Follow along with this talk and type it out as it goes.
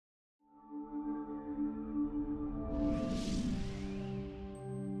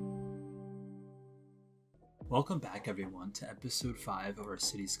Welcome back everyone to episode 5 of our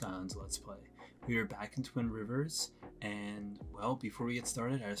Cities Skylines Let's Play. We are back in Twin Rivers, and well, before we get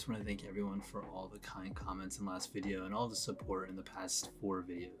started, I just want to thank everyone for all the kind comments in the last video and all the support in the past 4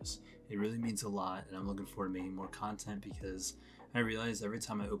 videos. It really means a lot, and I'm looking forward to making more content because I realize every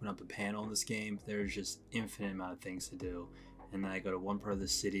time I open up a panel in this game, there's just infinite amount of things to do. And then I go to one part of the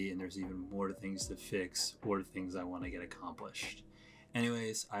city and there's even more things to fix or things I want to get accomplished.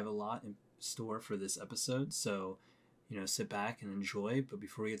 Anyways, I have a lot in store for this episode, so sit back and enjoy. But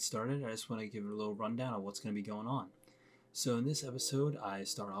before we get started, I just want to give it a little rundown of what's going to be going on. So in this episode, I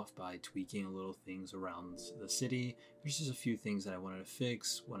start off by tweaking a little things around the city. There's just a few things that I wanted to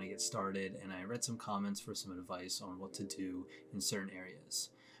fix when I get started, and I read some comments for some advice on what to do in certain areas.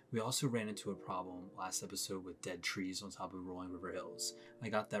 We also ran into a problem last episode with dead trees on top of Rolling River Hills. I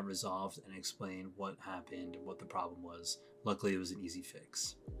got that resolved and explained what happened and what the problem was. Luckily, it was an easy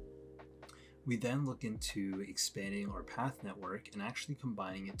fix. We then look into expanding our path network and actually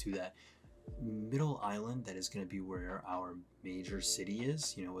combining it to that middle island that is going to be where our major city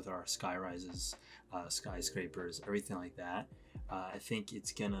is, with our skyrises, skyscrapers, everything like that. I think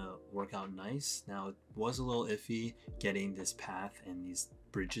it's going to work out nice. Now, it was a little iffy getting this path and these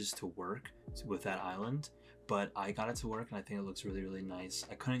bridges to work with that island, but I got it to work and I think it looks really, really nice.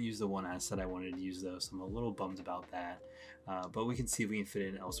 I couldn't use the one asset I wanted to use though, so I'm a little bummed about that, but we can see if we can fit it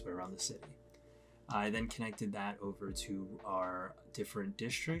in elsewhere around the city. I then connected that over to our different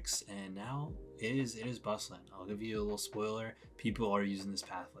districts, and now it is bustling. I'll give you a little spoiler. People are using this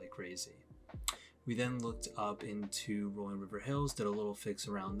path like crazy. We then looked up into Rolling River Hills, did a little fix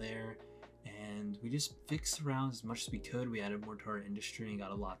around there, and we just fixed around as much as we could. We added more to our industry and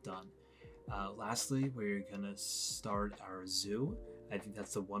got a lot done. Lastly, we're gonna start our zoo. I think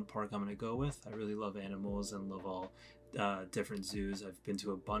that's the one park I'm gonna go with. I really love animals and love all different zoos. I've been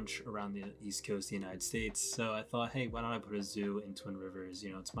to a bunch around the East Coast of the United States, so I thought, hey, why don't I put a zoo in Twin Rivers?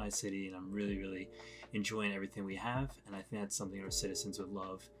 It's my city and I'm really, really enjoying everything we have, and I think that's something our citizens would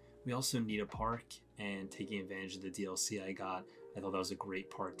love. We also need a park, and taking advantage of the DLC I got, I thought that was a great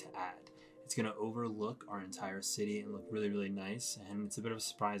park to add. It's going to overlook our entire city and look really, really nice, and it's a bit of a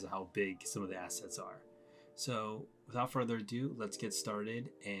surprise of how big some of the assets are. So without further ado, let's get started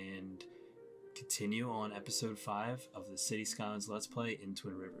and continue on episode 5 of the Cities Skylines Let's Play in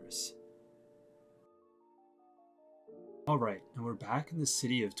Twin Rivers. Alright, and we're back in the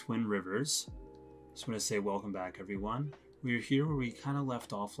city of Twin Rivers. Just want to say welcome back everyone. We're here where we kind of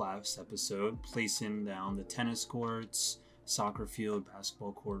left off last episode, placing down the tennis courts, soccer field,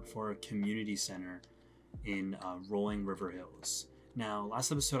 basketball court for a community center in Rolling River Hills. Now,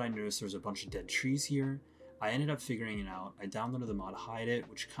 last episode I noticed there was a bunch of dead trees here. I ended up figuring it out. I downloaded the mod Hide It,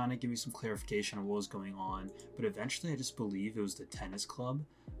 which kind of gave me some clarification on what was going on, but eventually I just believe it was the tennis club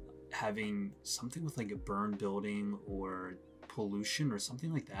having something with like a burned building or pollution or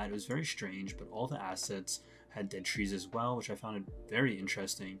something like that. It was very strange, but all the assets had dead trees as well, which I found very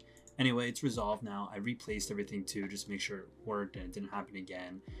interesting. Anyway, it's resolved now. I replaced everything too, just to make sure it worked and it didn't happen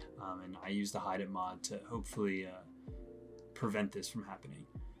again, and I used the Hide It mod to hopefully prevent this from happening.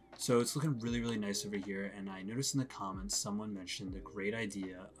 So it's looking really, really nice over here, and I noticed in the comments someone mentioned a great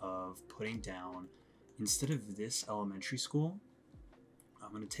idea of putting down, instead of this elementary school,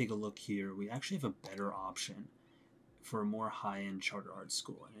 I'm going to take a look here. We actually have a better option for a more high-end charter arts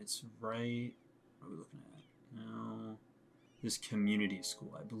school, and it's right, what are we looking at? No, this community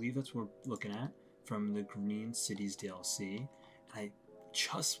school. I believe that's what we're looking at from the Green Cities DLC, and I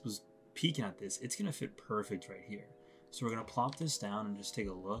just was peeking at this. It's going to fit perfect right here. So we're going to plop this down and just take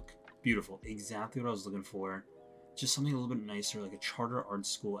a look. Beautiful. Exactly what I was looking for. Just something a little bit nicer, like a charter art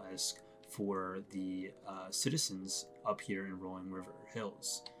school-esque for the citizens up here in Rolling River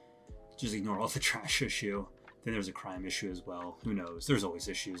Hills. Just ignore all the trash issue. Then there's a crime issue as well. Who knows? There's always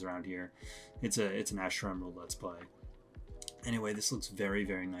issues around here. It's an AstroEmerald Let's Play. Anyway, this looks very,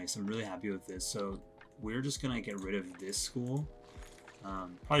 very nice. I'm really happy with this. So we're just going to get rid of this school.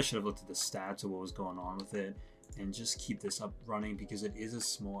 Probably should have looked at the stats of what was going on with it, and just keep this up running because it is a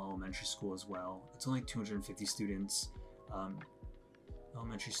small elementary school as well. It's only 250 students.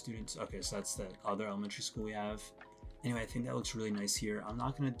 Elementary students. Okay, so that's the other elementary school we have. Anyway, I think that looks really nice here. I'm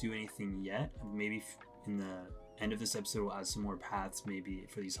not going to do anything yet. Maybe in the end of this episode we'll add some more paths maybe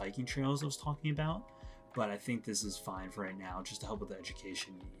for these hiking trails I was talking about. But I think this is fine for right now, just to help with the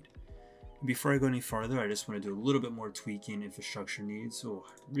education need. Before I go any farther, I just want to do a little bit more tweaking infrastructure needs. Oh,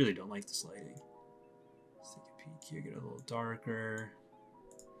 I really don't like this lighting. Let's take a peek here, get a little darker.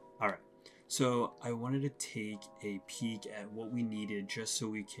 Alright, so I wanted to take a peek at what we needed just so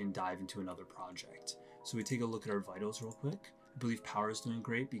we can dive into another project. So we take a look at our vitals real quick. I believe power is doing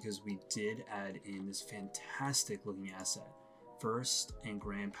great because we did add in this fantastic looking asset. First and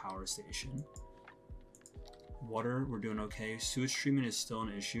Grand Power Station. Water, we're doing okay. Sewage treatment is still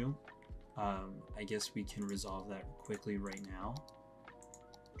an issue. I guess we can resolve that quickly right now.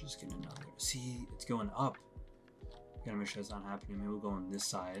 Just get another. See, it's going up. Gotta make sure that's not happening. Maybe we'll go on this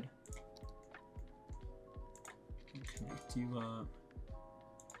side. Connect you up.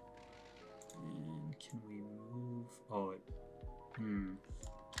 And can we move? Oh, it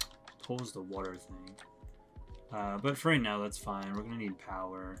pulls the water thing. But for right now, that's fine. We're gonna need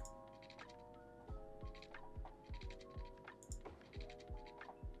power.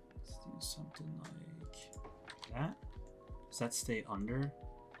 Let's do something like that. Does that stay under?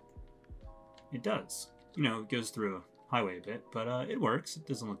 It does. You know, it goes through a highway a bit, but it works. It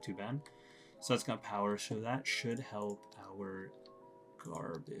doesn't look too bad. So that's got power, so that should help our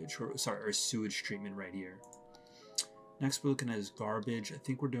garbage, or sorry, our sewage treatment right here. Next we're looking at is garbage. I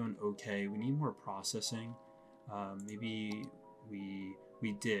think we're doing okay. We need more processing. Maybe we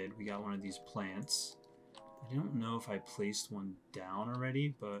got one of these plants. I don't know if I placed one down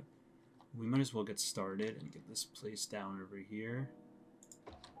already, but we might as well get started and get this placed down over here.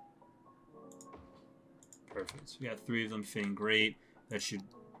 Perfect. So we got 3 of them fitting great. That should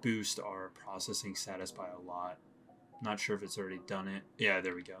boost our processing status by a lot. Not sure if it's already done it. Yeah,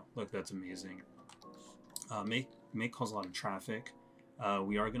 there we go. Look, that's amazing. May cause a lot of traffic.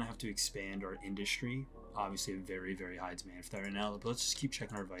 We are going to have to expand our industry. Obviously, a very, very high demand for that right now. But let's just keep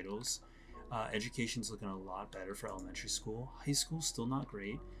checking our vitals. Education's looking a lot better for elementary school. High school's still not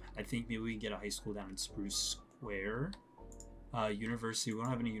great. I think maybe we can get a high school down in Spruce Square. University, we don't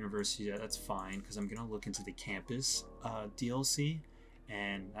have any university yet. That's fine, because I'm going to look into the campus DLC.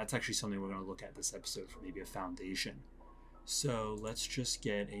 And that's actually something we're going to look at this episode for maybe a foundation. So let's just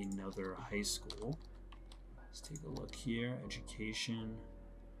get another high school. Let's take a look here. Education.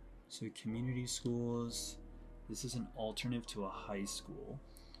 So community schools. This is an alternative to a high school.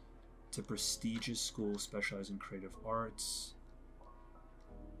 It's a prestigious school specialized in creative arts.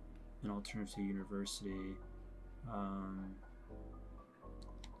 An alternative to university.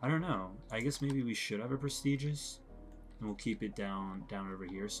 I don't know. I guess maybe we should have a prestigious. And we'll keep it down over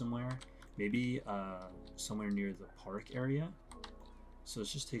here somewhere. Maybe somewhere near the park area. So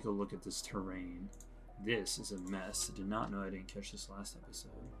let's just take a look at this terrain. This is a mess. I did not know I didn't catch this last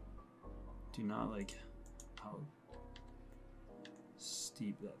episode. Do not like how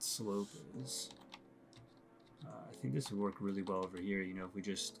steep that slope is. I think this would work really well over here, you know, if we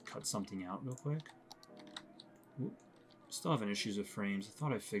just cut something out real quick. Oop. Still having issues with frames. I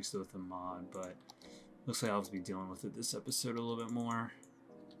thought I fixed it with a mod, but looks like I'll have to be dealing with it this episode a little bit more.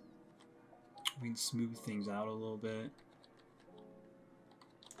 We can smooth things out a little bit.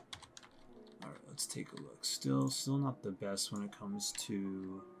 Alright, let's take a look. Still not the best when it comes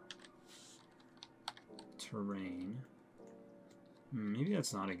to terrain. Maybe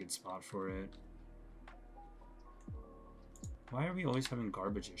that's not a good spot for it. Why are we always having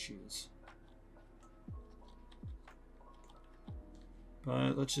garbage issues?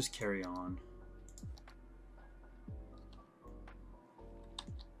 But let's just carry on.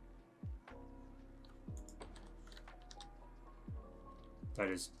 That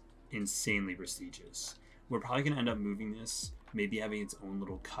is insanely prestigious. We're probably going to end up moving this, maybe having its own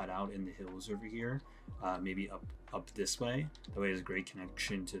little cutout in the hills over here, maybe up this way. That way there's a great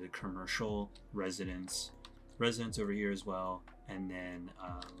connection to the commercial residents over here as well. And then,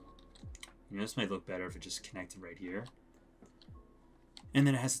 you know, this might look better if it just connected right here. And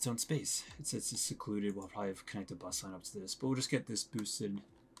then it has its own space. It's secluded. We'll probably have connected bus line up to this, but we'll just get this boosted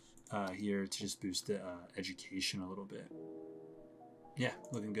here to just boost the education a little bit. Yeah,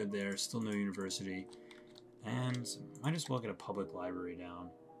 looking good there. Still no university. And might as well get a public library down.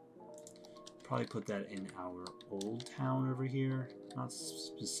 Probably put that in our old town over here. Not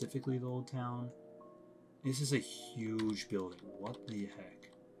specifically the old town. This is a huge building. What the heck?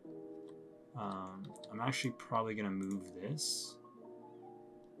 I'm actually probably going to move this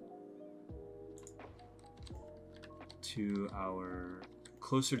to our,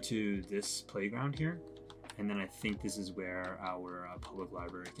 closer to this playground here. And then I think this is where our public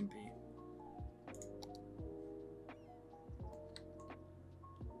library can be.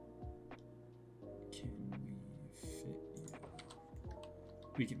 Can we fit you?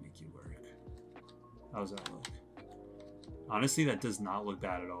 We can make you work. How does that look? Honestly, that does not look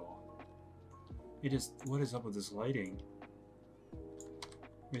bad at all. It is, what is up with this lighting?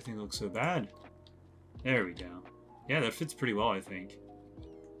 Everything looks so bad. There we go. Yeah, that fits pretty well, I think.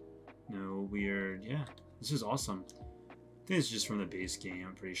 No weird, yeah. This is awesome. I think it's just from the base game,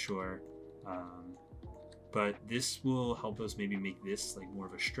 I'm pretty sure. But this will help us maybe make this like more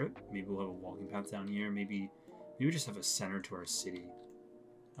of a strip. Maybe we'll have a walking path down here. Maybe just have a center to our city,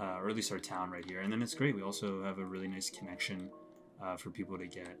 or at least our town right here. And then it's great. We also have a really nice connection for people to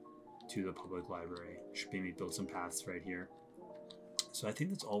get to the public library. Should maybe build some paths right here. So I think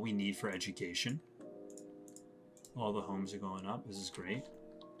that's all we need for education. All the homes are going up. This is great.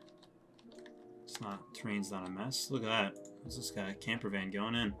 It's not, terrain's not a mess. Look at that. What's this guy? Camper van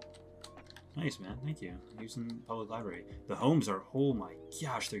going in. Nice, man. Thank you. Using the public library. The homes are, oh my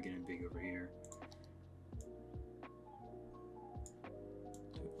gosh, they're getting big over here.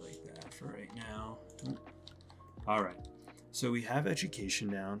 Do it like that for right now. All right. So we have education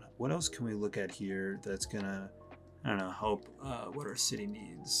down. What else can we look at here that's gonna, I don't know, help what our city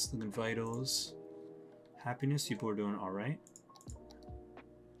needs? Looking vitals. Happiness, people are doing all right.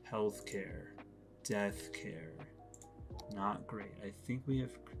 Healthcare. Death care. Not great. I think we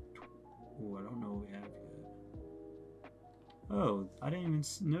have... Oh, I don't know what we have yet. Oh, I didn't even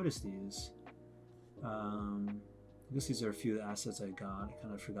notice these. I guess these are a few of the assets I got. I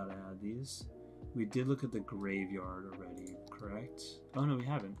kind of forgot I had these. We did look at the graveyard already, correct? Oh, no, we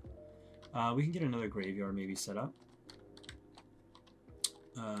haven't. We can get another graveyard maybe set up.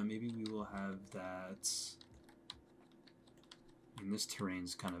 Maybe we will have that... And this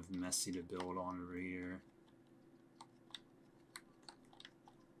terrain's kind of messy to build on over here.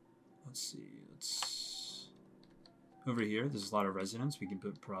 Let's see, over here, there's a lot of residents. We can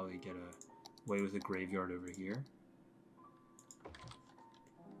probably get away with a graveyard over here.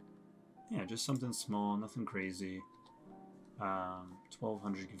 Yeah, just something small, nothing crazy.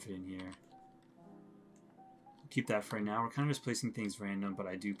 1,200 can fit in here. Keep that for right now. We're kind of just placing things random, but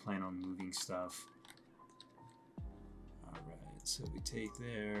I do plan on moving stuff. Alright, so we take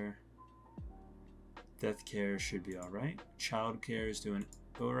there. Death care should be alright. Child care is doing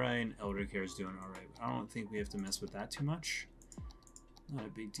alright, and elder care is doing alright. I don't think we have to mess with that too much. Not a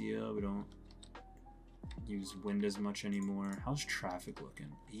big deal. We don't use wind as much anymore. How's traffic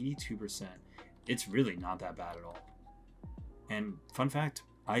looking? 82%. It's really not that bad at all. And fun fact,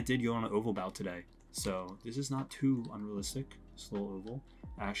 I did go on an oval bout today. So this is not too unrealistic. Slow oval.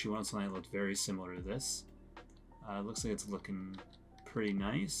 Actually, once tonight looked very similar to this. It looks like it's looking pretty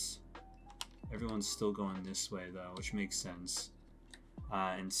nice. Everyone's still going this way though, which makes sense.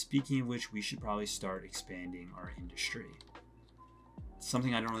 And speaking of which, we should probably start expanding our industry.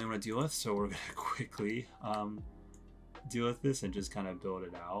 Something I don't really want to deal with, so we're going to quickly deal with this and just kind of build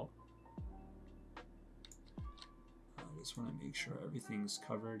it out. I just want to make sure everything's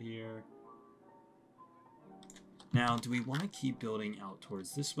covered here. Now, do we want to keep building out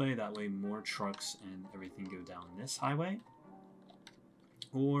towards this way? That way more trucks and everything go down this highway?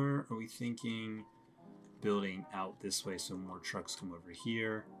 Or are we thinking building out this way so more trucks come over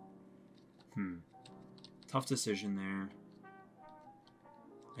here? Tough decision there.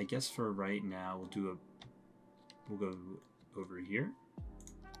 I guess for right now we'll go over here.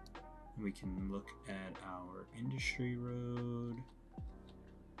 And we can look at our industry road.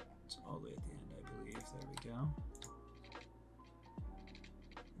 It's all the way at the end, I believe. There we go.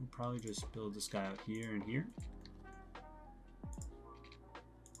 We'll probably just build this guy out here and here.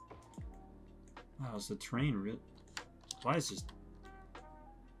 Wow, is the terrain real? Why is this?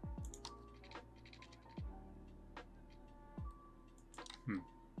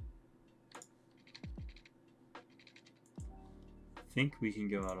 I think we can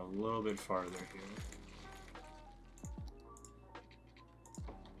go out a little bit farther here.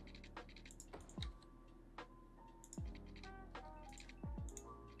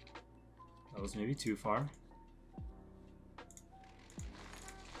 That was maybe too far.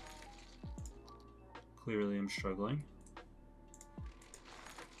 Clearly I'm struggling.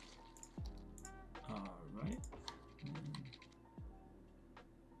 Alright.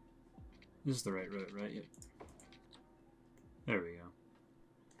 This is the right road, right? Yep. There we go.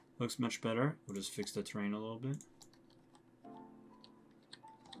 Looks much better. We'll just fix the terrain a little bit.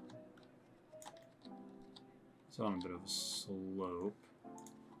 It's on a bit of a slope.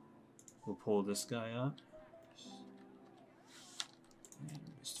 We'll pull this guy up. And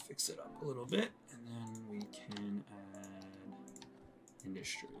just fix it up a little bit. And then we can add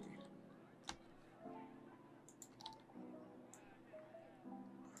industry.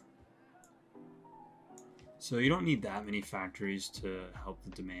 So you don't need that many factories to help the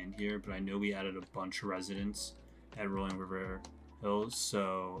demand here, but I know we added a bunch of residents at Rolling River Hills,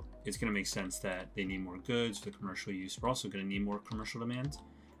 so it's going to make sense that they need more goods for commercial use. We're also going to need more commercial demand,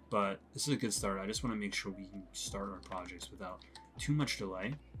 but this is a good start. I just want to make sure we can start our projects without too much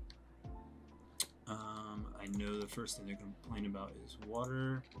delay. I know the first thing they're going to complain about is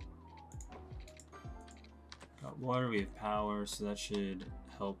water. Got water, we have power, so that should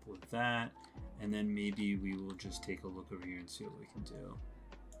help with that. And then maybe we will just take a look over here and see what we can do.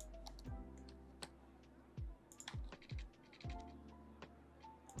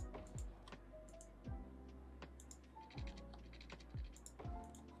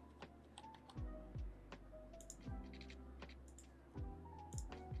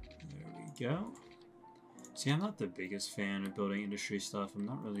 There we go. See, I'm not the biggest fan of building industry stuff. I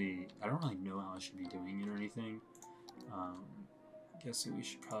don't really know how I should be doing it or anything. Guessing we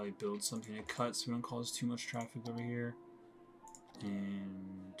should probably build something to cut so we don't cause too much traffic over here.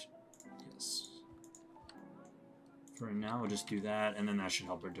 And yes, for now we'll just do that, and then that should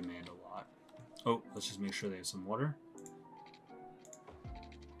help our demand a lot. Oh, let's just make sure they have some water.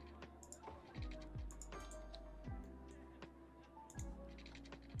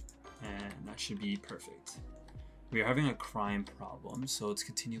 And that should be perfect. We are having a crime problem, so let's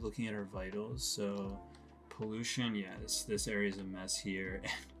continue looking at our vitals. So pollution, yeah, this area is a mess here.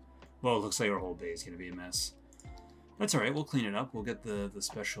 Well, it looks like our whole bay is going to be a mess. That's alright, we'll clean it up. We'll get the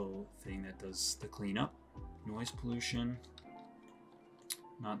special thing that does the cleanup. Noise pollution.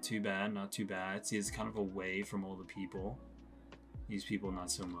 Not too bad, not too bad. See, it's kind of away from all the people. These people,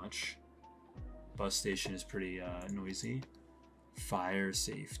 not so much. Bus station is pretty noisy. Fire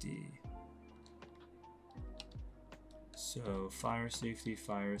safety. So, fire safety,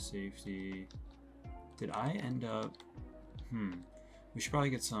 fire safety. Did I end up... We should probably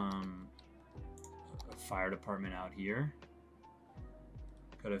get a fire department out here.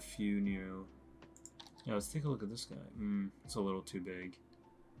 Got a few new... Yeah, let's take a look at this guy. It's a little too big.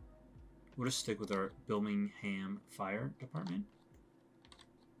 We'll just stick with our Birmingham Fire Department.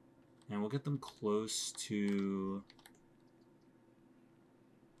 And we'll get them close to...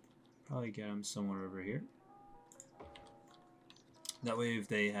 Probably get them somewhere over here. That way if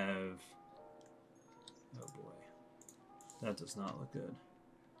they have... Oh boy. That does not look good.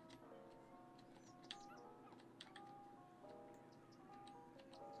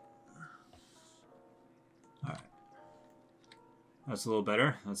 Alright. That's a little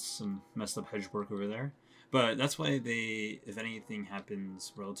better. That's some messed up hedge work over there. But that's why they, if anything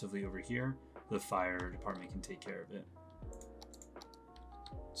happens relatively over here, the fire department can take care of it.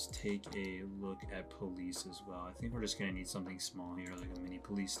 Let's take a look at police as well. I think we're just going to need something small here, like a mini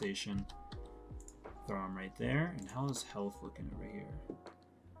police station. Throw them right there. And how is health looking over here?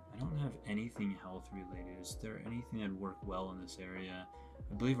 I don't have anything health related. Is there anything that'd work well in this area?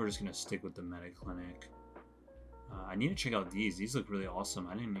 I believe we're just going to stick with the medic clinic. I need to check out these. These look really awesome.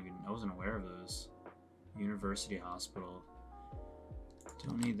 I wasn't aware of those. University Hospital.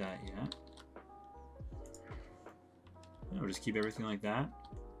 Don't need that yet. Yeah, we'll just keep everything like that.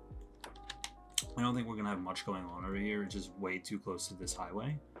 I don't think we're going to have much going on over here. It's just way too close to this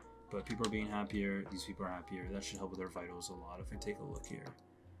highway. But people are being happier. These people are happier. That should help with our vitals a lot if I take a look here.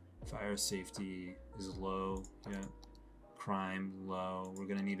 Fire safety is low. Yeah. Crime, low. We're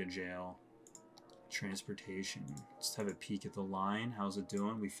going to need a jail. Transportation. Let's have a peek at the line. How's it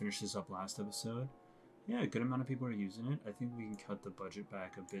doing? We finished this up last episode. Yeah, a good amount of people are using it. I think we can cut the budget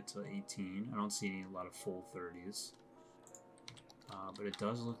back a bit to 18. I don't see a lot of full 30s. But it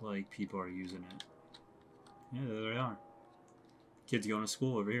does look like people are using it. Yeah, there they are. Kids going to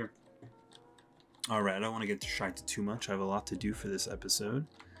school over here. Alright, I don't want to get distracted too much. I have a lot to do for this episode.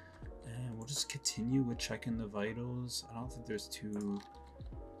 And we'll just continue with checking the vitals. I don't think there's too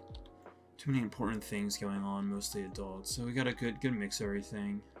many important things going on, mostly adults. So we got a good mix of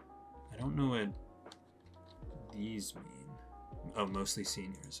everything. I don't know what these mean. Oh, mostly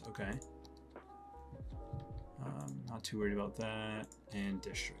seniors. Okay. Not too worried about that. And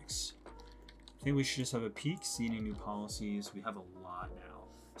districts. I think we should just have a peek, see any new policies. We have a lot now.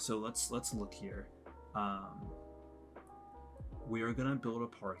 So let's look here. We are gonna build a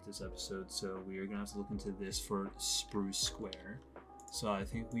park this episode, so we are gonna have to look into this for Spruce Square. So I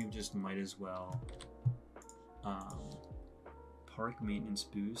think we just might as well park maintenance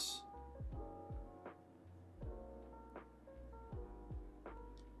boost.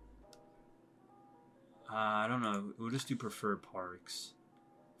 I don't know. We'll just do preferred parks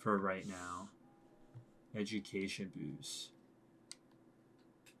for right now. Education boost.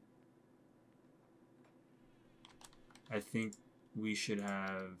 I think we should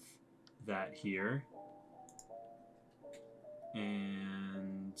have that here.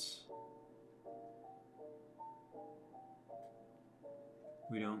 And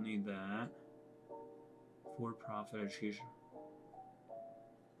we don't need that. For-profit education.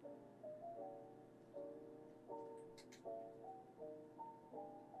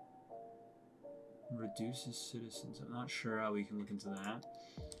 Reduces citizens. I'm not sure how we can look into that.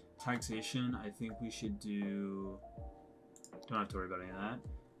 taxation, I think we should do, don't have to worry about any of that.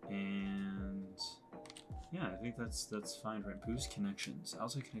 And yeah, I think that's fine, right? Boost connections.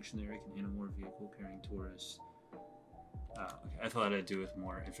 Outside connection area can handle more vehicle carrying tourists. Okay. I thought it had to do with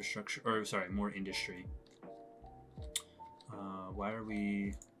more infrastructure, or sorry, more industry. Why are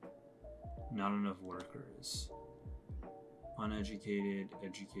we not enough workers? Uneducated,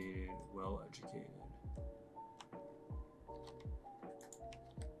 educated, well educated.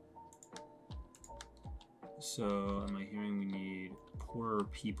 So am I hearing we need poorer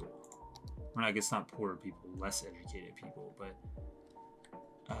people? Well, I guess not poorer people, less educated people, but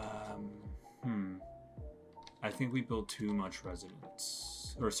I think we built too much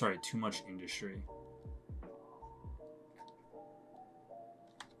residence, or sorry, too much industry.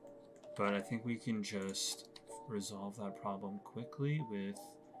 But I think we can just resolve that problem quickly with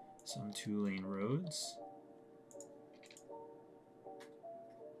some 2-lane roads.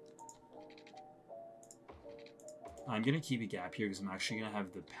 I'm going to keep a gap here because I'm actually going to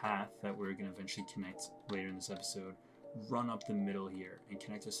have the path that we're going to eventually connect later in this episode run up the middle here and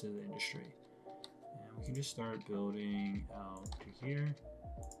connect us to the industry. And we can just start building out to here.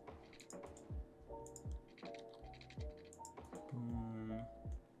 Boom.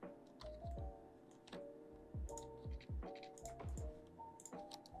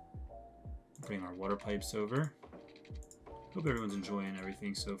 Bring our water pipes over. Hope everyone's enjoying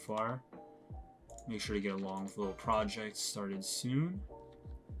everything so far. Make sure to get along with little projects started soon.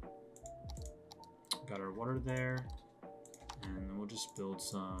 Got our water there, and then we'll just build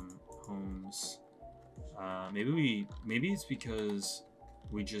some homes. Maybe it's because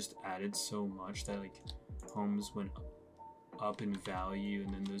we just added so much that like homes went up in value,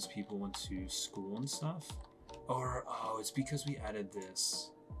 and then those people went to school and stuff. Or oh, it's because we added this.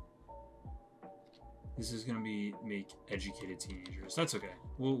 This is gonna make educated teenagers. That's okay.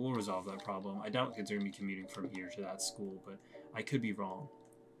 We'll resolve that problem. I doubt kids are gonna be commuting from here to that school, but I could be wrong.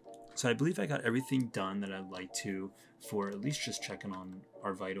 So I believe I got everything done that I'd like to for at least just checking on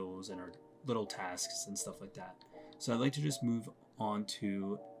our vitals and our little tasks and stuff like that. So I'd like to just move on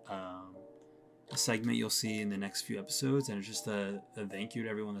to a segment you'll see in the next few episodes, and it's just a thank you to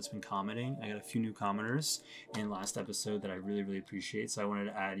everyone that's been commenting. I got a few new commenters in last episode that I really appreciate, so I wanted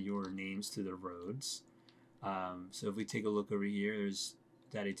to add your names to the roads. So if we take a look over here, there's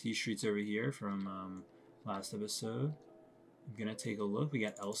Daddy T Street's over here from last episode. I'm gonna take a look. We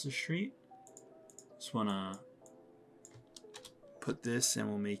got Elsa Street. Just wanna put this and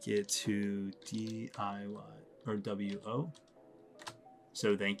we'll make it to DIY or WO.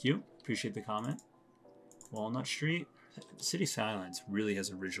 So thank you. Appreciate the comment. Walnut Street. Cities Skylines really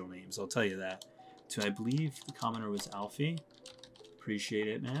has original names, I'll tell you that. So I believe the commenter was Alfie. Appreciate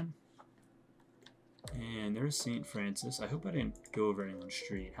it, man. And there's St. Francis. I hope I didn't go over anyone's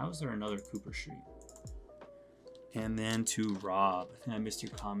street. How is there another Cooper Street? And then to Rob. I think I missed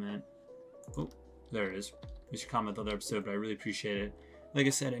your comment. Oh, there it is. Missed your comment the other episode, but I really appreciate it. Like I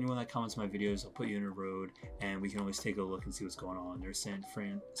said, anyone that comments my videos, I'll put you in a road, and we can always take a look and see what's going on. There's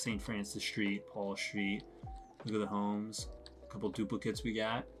St. Francis Street, Paul Street. Look at the homes. A couple duplicates we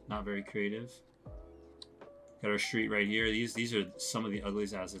got. Not very creative. Got our street right here. These are some of the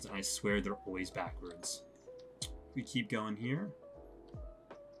ugliest assets, and I swear they're always backwards. We keep going here.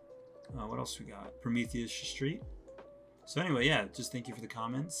 What else we got? Prometheus Street. So anyway, yeah, just thank you for the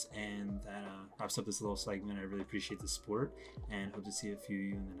comments, and that wraps up this little segment. I really appreciate the support, and hope to see a few of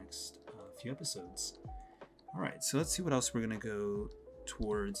you in the next few episodes. All right, so let's see what else we're gonna go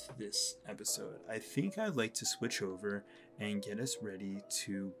towards this episode. I think I'd like to switch over and get us ready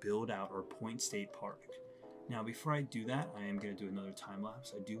to build out our Point State Park. Now, before I do that, I am gonna do another time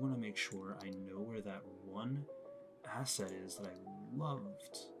lapse. I do want to make sure I know where that one asset is that I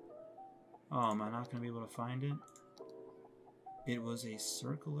loved. Oh, am I not gonna be able to find it? It was a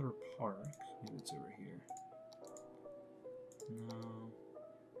circular park. Maybe it's over here. No.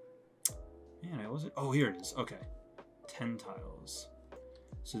 Man, I wasn't. Oh, here it is. Okay. 10 tiles.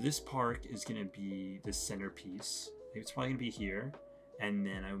 So this park is going to be the centerpiece. It's probably going to be here. And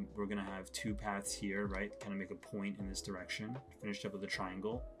then we're going to have 2 paths here, right? Kind of make a point in this direction. Finished up with a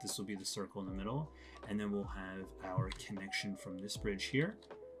triangle. This will be the circle in the middle. And then we'll have our connection from this bridge here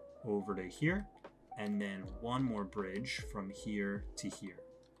over to here. And then one more bridge from here to here.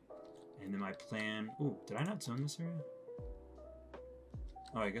 And then my plan... Oh, did I not zone this area?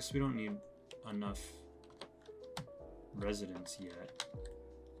 Oh, I guess we don't need enough residents yet.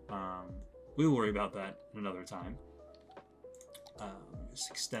 We'll worry about that another time. Just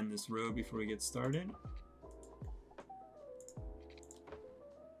extend this road before we get started.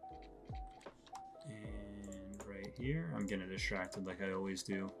 And right here, I'm getting distracted like I always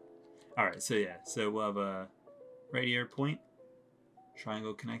do. All right, so yeah, so we'll have a right here point,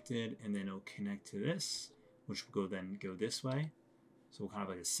 triangle connected, and then it'll connect to this, which will then go this way. So we'll kind of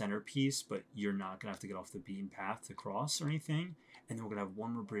like a centerpiece, but you're not gonna have to get off the beaten path to cross or anything. And then we're gonna have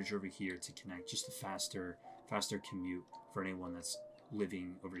one more bridge over here to connect, just a faster commute for anyone that's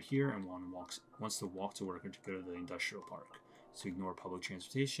living over here and wants to walk to work or to go to the industrial park. So ignore public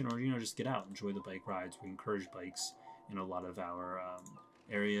transportation, or just get out, enjoy the bike rides. We encourage bikes in a lot of our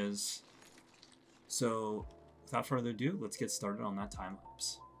areas. So without further ado, let's get started on that time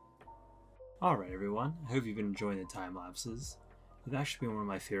lapse. Alright everyone, I hope you've been enjoying the time lapses. It's actually been one of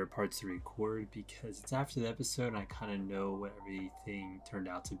my favorite parts to record because it's after the episode and I kind of know what everything turned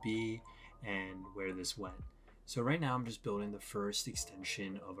out to be and where this went. So right now I'm just building the first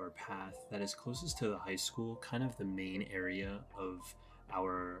extension of our path that is closest to the high school, kind of the main area of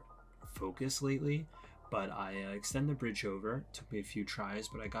our focus lately. But I extend the bridge over. It took me a few tries,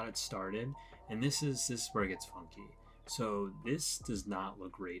 but I got it started. And this is where it gets funky. So this does not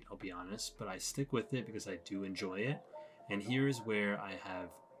look great, I'll be honest, but I stick with it because I do enjoy it. And here's where I have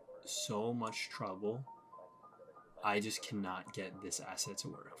so much trouble. I just cannot get this asset to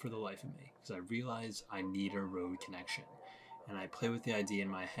work for the life of me because I realize I need a road connection. And I play with the idea in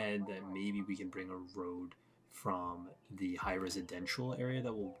my head that maybe we can bring a road from the high residential area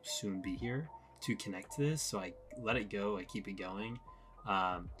that will soon be here to connect to this. So I let it go, I keep it going.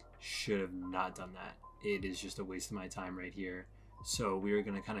 Should have not done that. It is just a waste of my time right here. So we're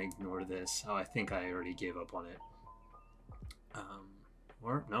gonna kind of ignore this. Oh, I think I already gave up on it.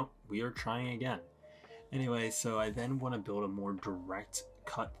 Or no, we are trying again. Anyway, so I then want to build a more direct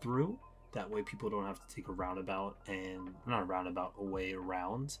cut through. That way people don't have to take a roundabout and not a roundabout, a way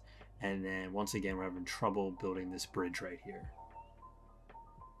around. And then once again, we're having trouble building this bridge right here.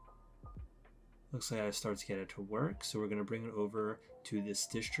 Looks like I start to get it to work. So we're going to bring it over to this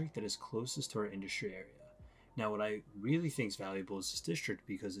district that is closest to our industry area. Now, what I really think is valuable is this district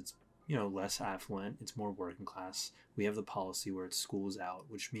because it's less affluent, it's more working class. We have the policy where it's schools out,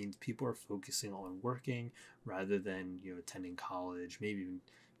 which means people are focusing on working rather than attending college, maybe even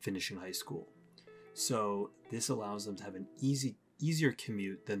finishing high school. So this allows them to have an easier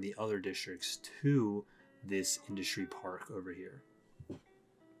commute than the other districts to this industry park over here.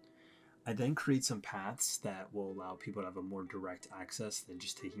 I then create some paths that will allow people to have a more direct access than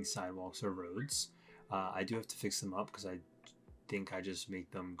just taking sidewalks or roads. I do have to fix them up because I think I just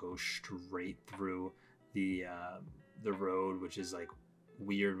make them go straight through the road, which is like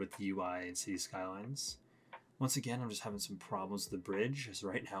weird with the UI and Cities Skylines. Once again, I'm just having some problems with the bridge, as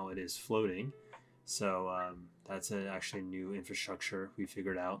right now it is floating. So that's actually a new infrastructure we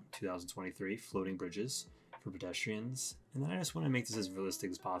figured out in 2023, floating bridges for pedestrians. And then I just want to make this as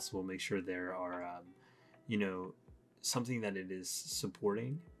realistic as possible, make sure there are, something that it is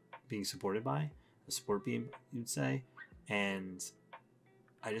being supported by, a support beam, you'd say. And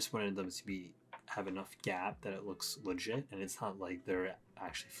I just wanted them to have enough gap that it looks legit and it's not like they're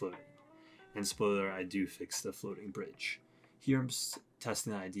actually floating. And spoiler, I do fix the floating bridge. Here I'm just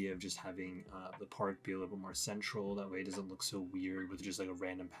testing the idea of just having the park be a little bit more central. That way it doesn't look so weird with just like a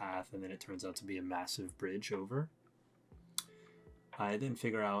random path and then it turns out to be a massive bridge over. I then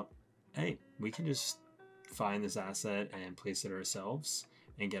figure out, hey, we can just find this asset and place it ourselves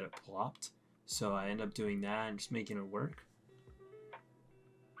and get it plopped. So I end up doing that and just making it work.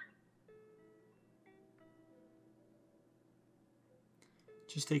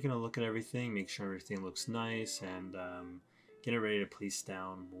 Just taking a look at everything, make sure everything looks nice, and getting ready to place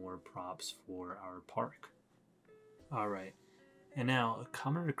down more props for our park. Alright, and now a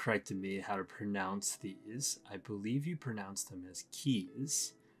commenter corrected me how to pronounce these. I believe you pronounce them as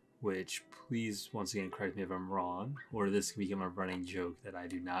keys, which please once again correct me if I'm wrong, or this can become a running joke that I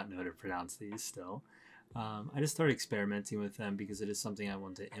do not know how to pronounce these still. I just started experimenting with them because it is something I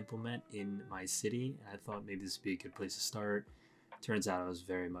want to implement in my city, and I thought maybe this would be a good place to start. Turns out I was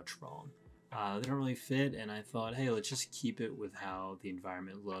very much wrong. They don't really fit, and I thought, hey, let's just keep it with how the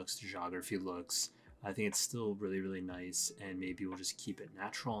environment looks, the geography looks. I think it's still really, really nice, and maybe we'll just keep it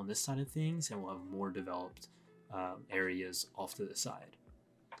natural on this side of things, and we'll have more developed areas off to the side.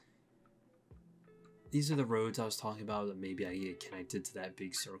 These are the roads I was talking about that maybe I get connected to that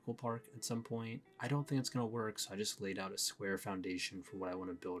big circle park at some point. I don't think it's going to work, so I just laid out a square foundation for what I want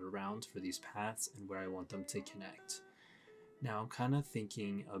to build around for these paths and where I want them to connect. Now I'm kind of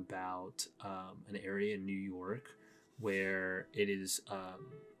thinking about an area in New York where it is,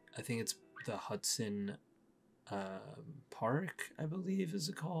 I think it's the Hudson Park, I believe is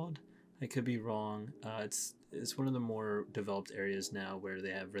it called. I could be wrong. It's one of the more developed areas now where they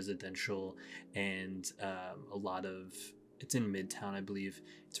have residential and a lot of it's in Midtown, I believe.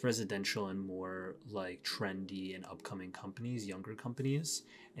 It's residential and more like trendy and upcoming companies, younger companies,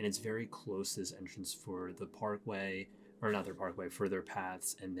 and it's very close to this entrance for the parkway, or not their parkway, for their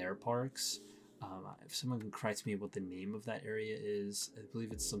paths and their parks. If someone can correct me what the name of that area is, I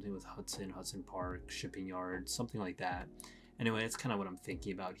believe it's something with Hudson Park, Shipping Yard, something like that. Anyway, that's kind of what I'm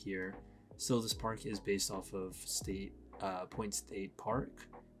thinking about here. Still, this park is based off of Point State Park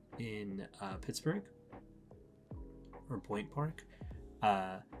in Pittsburgh, or Point Park.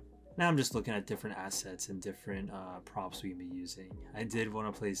 Now I'm just looking at different assets and different props we can be using. I did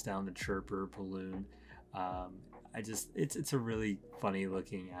want to place down the Chirper balloon. It's a really funny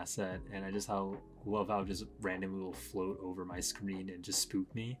looking asset, and I just love how it just randomly will float over my screen and just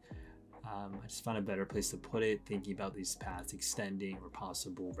spook me. I just found a better place to put it, thinking about these paths extending or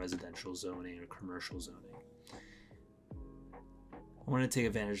possible residential zoning or commercial zoning. I want to take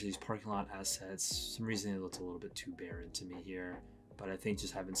advantage of these parking lot assets. For some reason it looks a little bit too barren to me here, but I think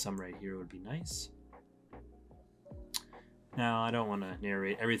just having some right here would be nice. Now, I don't want to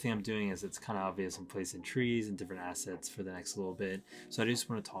narrate everything I'm doing, as it's kind of obvious. I'm placing trees and different assets for the next little bit. So I just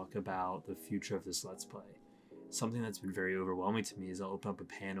want to talk about the future of this Let's Play. Something that's been very overwhelming to me is I'll open up a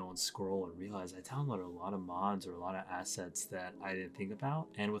panel and scroll and realize I downloaded a lot of mods or a lot of assets that I didn't think about.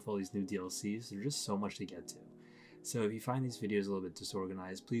 And with all these new DLCs, there's just so much to get to. So if you find these videos a little bit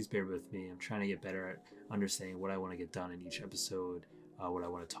disorganized, please bear with me. I'm trying to get better at understanding what I want to get done in each episode, what I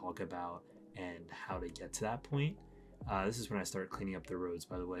want to talk about, and how to get to that point. This is when I start cleaning up the roads,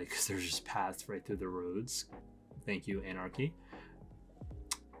 by the way, because there's just paths right through the roads. Thank you, Anarchy.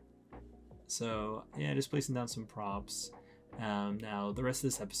 So yeah, just placing down some props. Now the rest of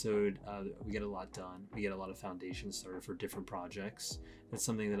this episode, we get a lot done. We get a lot of foundations started for different projects. That's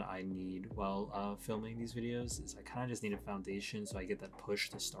something that I need while filming these videos, is I kind of just need a foundation so I get that push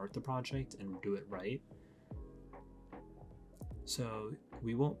to start the project and do it right. So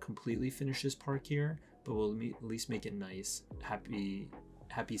we won't completely finish this park here, but we'll at least make it nice.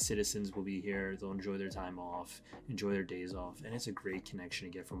 Happy citizens will be here. They'll enjoy their time off, enjoy their days off, and it's a great connection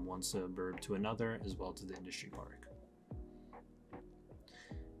to get from one suburb to another, as well to the industry park.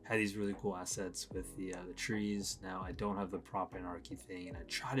 Had these really cool assets with the trees. Now I don't have the prop anarchy thing, and I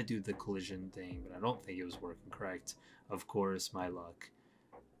try to do the collision thing, but I don't think it was working correct. Of course, my luck.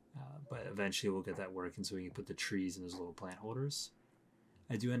 But eventually we'll get that working so we can put the trees in those little plant holders.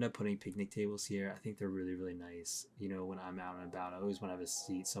 I do end up putting picnic tables here. I think they're really, really nice. You know, when I'm out and about, I always want to have a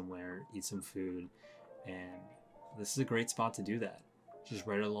seat somewhere, eat some food, and this is a great spot to do that. Just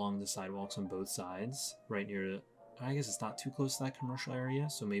right along the sidewalks on both sides, right near, I guess it's not too close to that commercial area,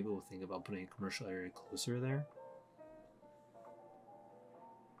 so maybe we'll think about putting a commercial area closer there.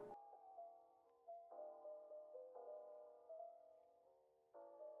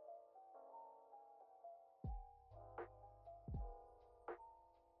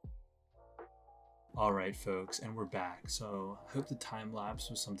 Alright folks, and we're back. So I hope the time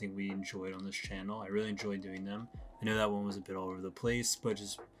lapse was something we enjoyed on this channel. I really enjoyed doing them. I know that one was a bit all over the place, but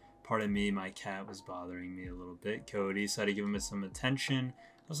just pardon me, my cat was bothering me a little bit, Cody, so I had to give him some attention.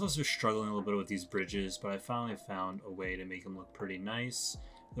 I was also struggling a little bit with these bridges, but I finally found a way to make them look pretty nice.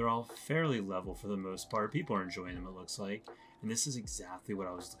 They're all fairly level for the most part. People are enjoying them, it looks like. And this is exactly what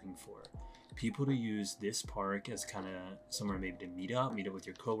I was looking for. People to use this park as kind of somewhere maybe to meet up with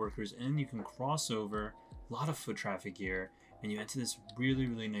your coworkers, and you can cross over. A lot of foot traffic here, and you enter this really,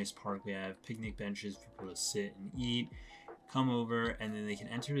 really nice park. We have picnic benches for people to sit and eat, come over, and then they can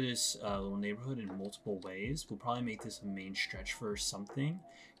enter this little neighborhood in multiple ways. We'll probably make this a main stretch for something.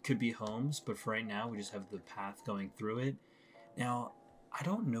 Could be homes, but for right now we just have the path going through it. Now I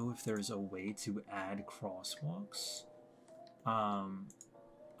don't know if there's a way to add crosswalks.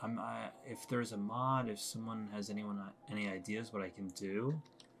 If there's a mod, if someone has any ideas what I can do,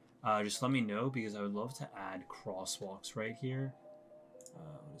 just let me know, because I would love to add crosswalks right here.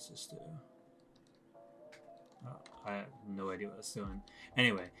 What does this do? I have no idea what it's doing.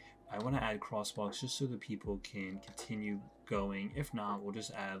 Anyway, I want to add crosswalks just so that people can continue going. If not, we'll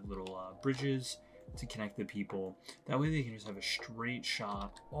just add little bridges to connect the people. That way they can just have a straight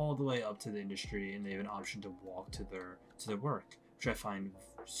shot all the way up to the industry, and they have an option to walk to their work, which I find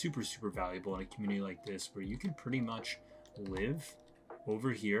super, super valuable in a community like this, where you can pretty much live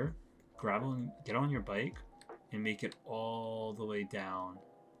over here, get on your bike, and make it all the way down.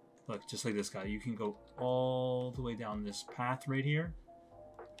 Look, just like this guy, you can go all the way down this path right here,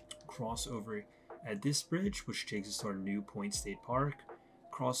 cross over at this bridge, which takes us to our new Point State Park,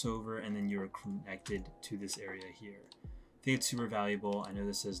 cross over, and then you're connected to this area here. I think it's super valuable. I know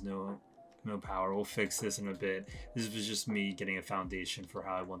this says no power. We'll fix this in a bit. This was just me getting a foundation for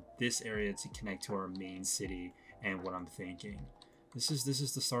how I want this area to connect to our main city and what I'm thinking. This is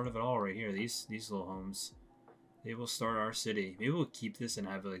the start of it all right here. These little homes, they will start our city. Maybe we'll keep this and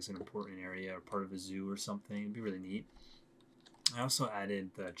have it like an important area or part of a zoo or something. It'd be really neat. I also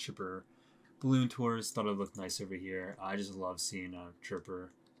added the chipper balloon tours. Thought it would look nice over here. I just love seeing a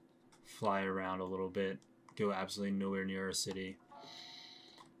chipper fly around a little bit, go absolutely nowhere near our city.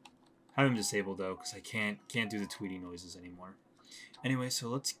 I have them disabled though because I can't do the tweety noises anymore. Anyway, so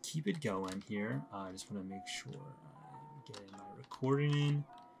let's keep it going here. I just want to make sure I'm getting my recording in,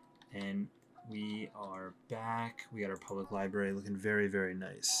 and we are back. We got our public library looking very, very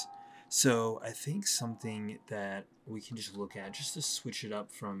nice. So I think something that we can just look at, just to switch it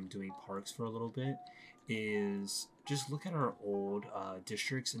up from doing parks for a little bit, is just look at our old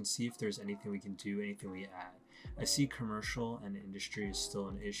districts and see if there's anything we can do, anything we add. I see commercial and industry is still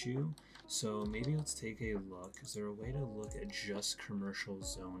an issue, so maybe let's take a look. Is there a way to look at just commercial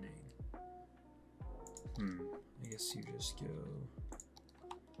zoning? I guess you just go.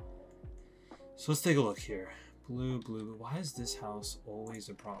 So let's take a look here. Blue, blue. Why is this house always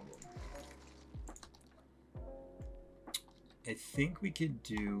a problem? I think we could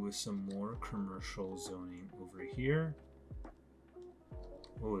do with some more commercial zoning over here.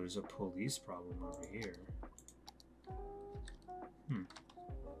 Oh, there's a police problem over here.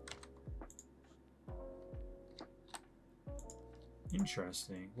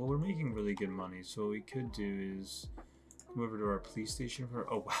 Interesting. Well, we're making really good money, so what we could do is come over to our police station for...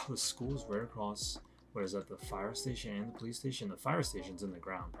 Oh wow, the school is right across... What is that, the fire station and the police station? The fire station's in the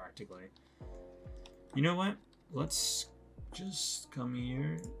ground, practically. You know what? Let's just come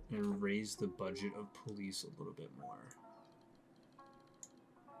here and raise the budget of police a little bit more.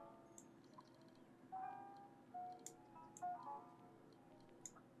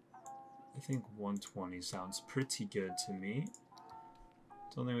 I think 120 sounds pretty good to me.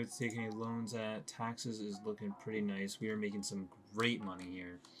 Don't think we've taken any loans at. Taxes is looking pretty nice. We are making some great money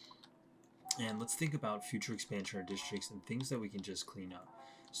here. And let's think about future expansion of our districts and things that we can just clean up.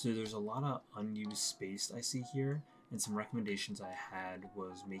 So there's a lot of unused space I see here, and some recommendations I had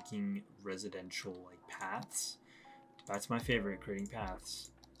was making residential like paths. That's my favorite, creating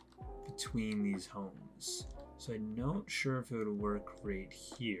paths between these homes. So I'm not sure if it would work right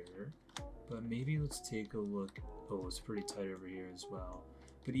here, but maybe let's take a look. Oh, it's pretty tight over here as well.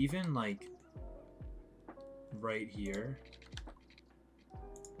 But even like right here,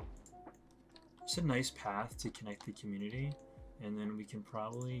 it's a nice path to connect the community, and then we can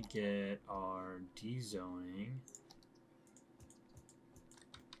probably get our dezoning.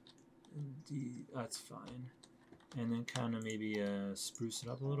 That's fine. And then kind of maybe spruce it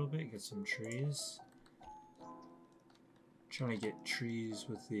up a little bit, get some trees. Trying to get trees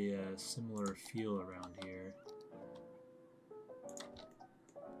with the similar feel around here.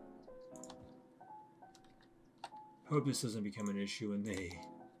 Hope this doesn't become an issue when they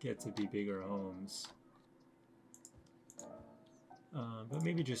get to be bigger homes. But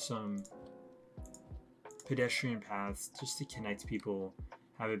maybe just some pedestrian paths just to connect people,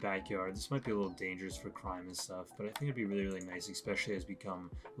 have a backyard. This might be a little dangerous for crime and stuff, but I think it'd be really, really nice, especially as we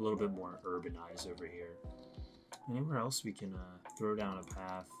become a little bit more urbanized over here. Anywhere else we can throw down a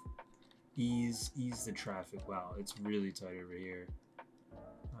path, ease the traffic. Wow, it's really tight over here.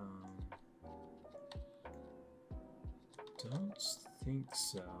 Don't think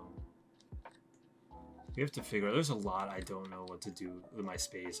so. We have to figure out. There's a lot I don't know what to do with my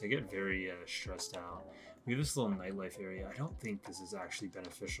space. I get very stressed out. We have this little nightlife area. I don't think this is actually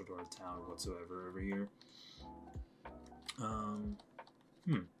beneficial to our town whatsoever over here.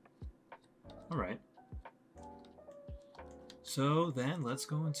 Alright. So then let's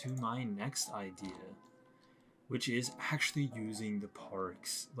go into my next idea, which is actually using the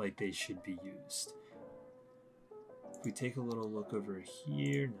parks like they should be used. If we take a little look over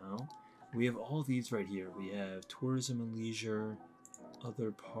here, no. We have all these right here. We have tourism and leisure,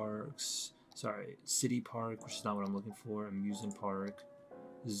 other parks, sorry, city park, which is not what I'm looking for, amusement park,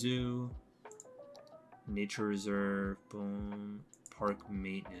 zoo, nature reserve, boom, park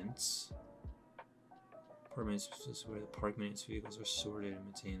maintenance. Park maintenance is where the park maintenance vehicles are sorted and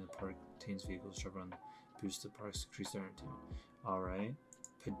maintained. The park maintains vehicles drive on boost the parks, increase their entertainment. Alright,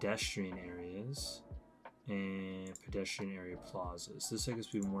 pedestrian areas and pedestrian area plazas. This I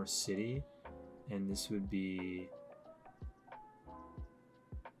guess would be more city, and this would be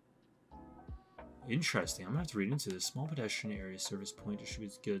interesting. I'm gonna have to read into this. Small pedestrian area service point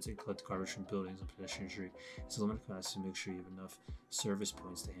distributes goods and collect garbage from buildings on pedestrian street. It's a limited capacity to make sure you have enough service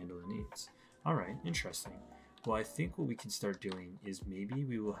points to handle the needs. Alright, interesting. Well, I think what we can start doing is maybe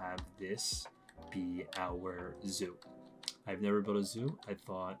we will have this be our zoo. I've never built a zoo. I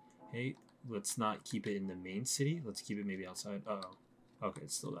thought, hey, let's not keep it in the main city. Let's keep it maybe outside. Uh-oh. Okay,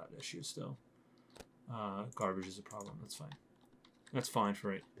 it's still that issue still. Garbage is a problem. That's fine. That's fine for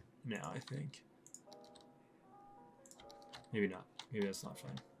right now, I think. Maybe not. Maybe that's not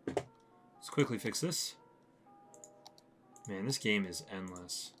fine. Let's quickly fix this. Man, this game is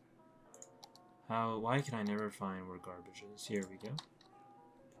endless. Why can I never find where garbage is? Here we go.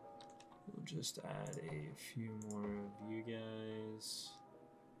 We'll just add a few more of you guys.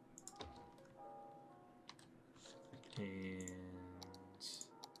 And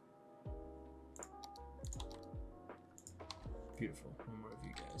beautiful. One more of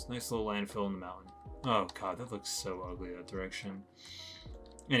you guys. Nice little landfill in the mountain. Oh god, that looks so ugly, that direction.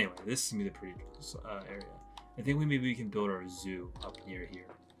 Anyway, this is gonna be the pretty area. I think maybe we can build our zoo up near here.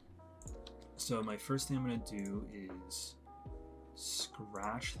 So my first thing I'm gonna do is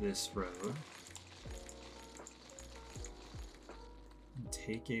scratch this road and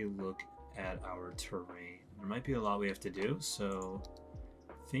take a look at our terrain. There might be a lot we have to do, so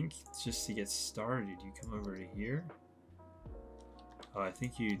I think just to get started, you come over to here. Oh, I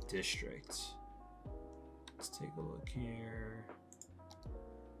think you district. Let's take a look here.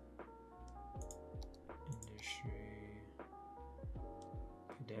 Industry,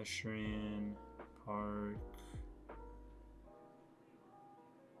 pedestrian, park.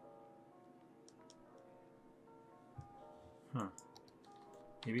 Huh.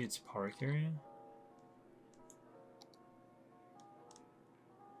 Maybe it's park area?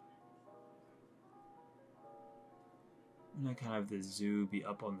 I'm gonna kind of have the zoo be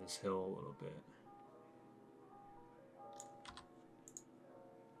up on this hill a little bit.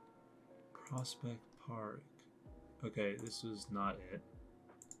 Prospect Park. Okay, this was not it.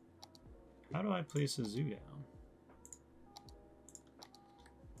 How do I place a zoo down?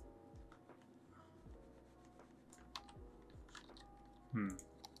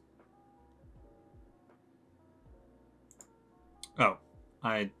 Oh,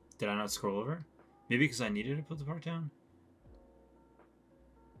 did I not scroll over? Maybe because I needed to put the park down?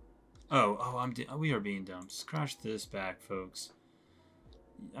 We are being dumb. Scratch this back, folks.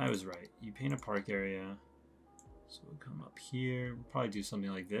 I was right. You paint a park area. So we'll come up here. We'll probably do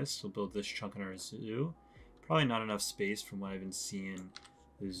something like this. We'll build this chunk in our zoo. Probably not enough space from what I've been seeing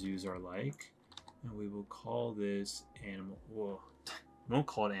the zoos are like. And we will call this animal... Whoa. We won't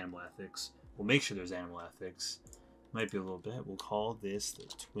call it animal ethics. We'll make sure there's animal ethics. Might be a little bit. We'll call this the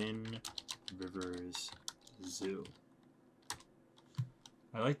Twin Rivers Zoo.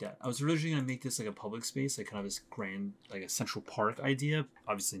 I like that. I was originally going to make this like a public space, like kind of this grand, like a Central Park idea.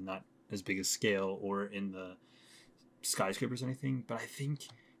 Obviously not as big a scale or in the skyscrapers or anything, but I think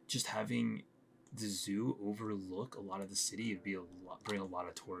just having the zoo overlook a lot of the city would be bring a lot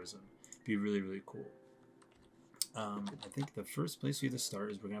of tourism. It'd be really, really cool. I think the first place we have to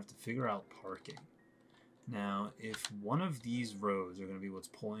start is we're going to have to figure out parking. Now, if one of these roads are going to be what's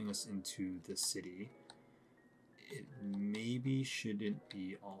pulling us into the city, it maybe shouldn't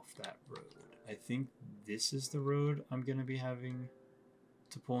be off that road. I think this is the road I'm going to be having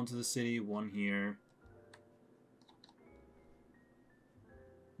to pull into the city. One here.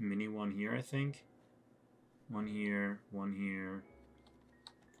 Mini one here, I think. One here, one here.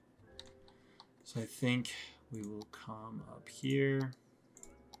 So I think we will come up here.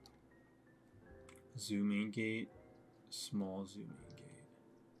 Zoo main gate. Small zoo main gate.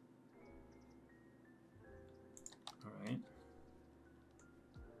 Alright.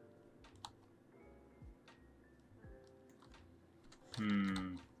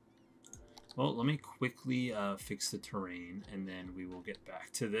 Well, let me quickly fix the terrain, and then we will get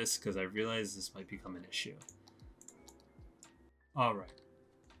back to this, because I realize this might become an issue. Alright.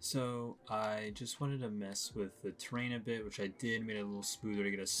 So, I just wanted to mess with the terrain a bit, which I did, made it a little smoother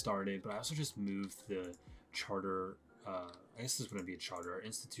to get us started, but I also just moved the charter, I guess this is going to be a charter,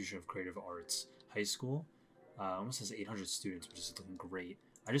 Institution of Creative Arts High School. Almost has 800 students, which is looking great.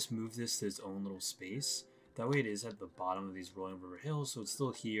 I just moved this to its own little space. That way it is at the bottom of these rolling river hills, so it's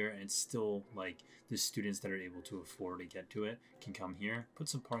still here, and it's still like the students that are able to afford to get to it can come here. Put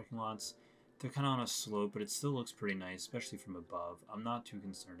some parking lots. They're kind of on a slope, but it still looks pretty nice, especially from above. I'm not too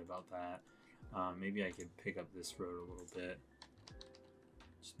concerned about that. Maybe I could pick up this road a little bit.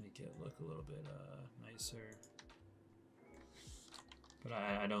 Just make it look a little bit nicer. But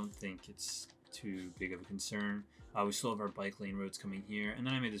I don't think it's too big of a concern. We still have our bike lane roads coming here, and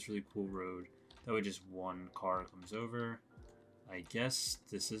then I made this really cool road. That way just one car comes over. I guess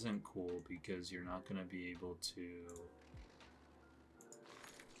this isn't cool because you're not going to be able to...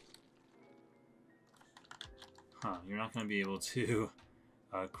 you're not going to be able to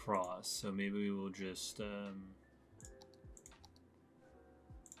cross. So maybe we will just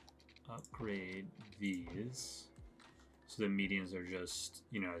upgrade these so the medians are just,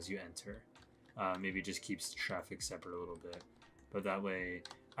 you know, as you enter. Maybe it just keeps traffic separate a little bit. But that way,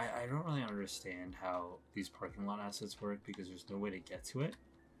 I don't really understand how these parking lot assets work because there's no way to get to it.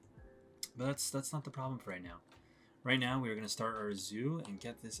 But that's not the problem for right now. Right now, we are going to start our zoo and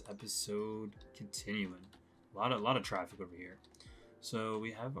get this episode continuing. A lot of traffic over here. So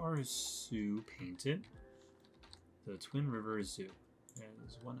we have our zoo painted. The Twin River Zoo.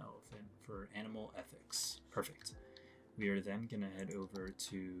 There's one elephant for animal ethics. Perfect. We are then going to head over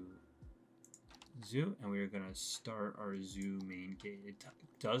to zoo and we are going to start our zoo main gate. It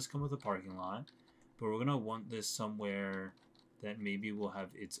does come with a parking lot, but we're going to want this somewhere that maybe will have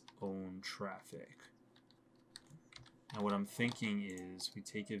its own traffic. And what I'm thinking is we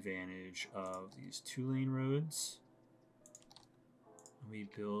take advantage of these 2-lane roads and we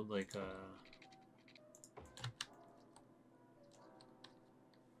build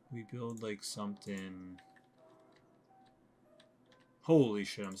like something. Holy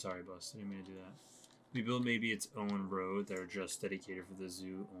shit, I'm sorry, boss. I didn't mean to do that. We build maybe its own road that are just dedicated for the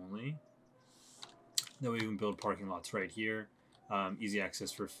zoo only. Then we can build parking lots right here. Easy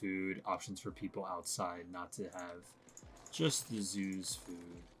access for food, options for people outside not to have just the zoo's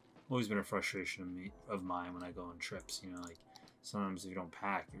food. Always been a frustration of mine when I go on trips. You know, like sometimes if you don't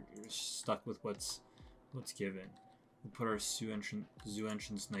pack, you're stuck with what's given. We'll put our zoo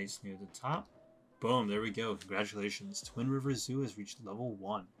entrance nice near the top. Boom, there we go. Congratulations. Twin River Zoo has reached level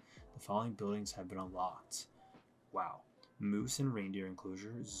 1. The following buildings have been unlocked. Wow. Moose and reindeer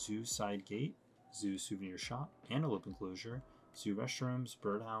enclosure, zoo side gate, zoo souvenir shop, antelope enclosure, zoo restrooms,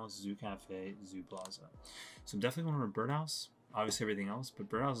 birdhouse, zoo cafe, zoo plaza. So I'm definitely going to birdhouse. Obviously everything else, but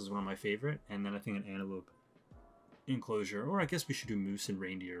birdhouse is one of my favorite. And then I think an antelope enclosure, or I guess we should do moose and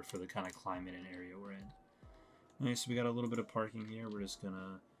reindeer for the kind of climate and area we're in. Okay, so we got a little bit of parking here. We're just going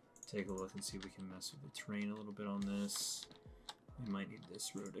to take a look and see if we can mess with the terrain a little bit on this. We might need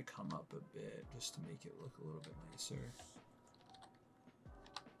this road to come up a bit just to make it look a little bit nicer.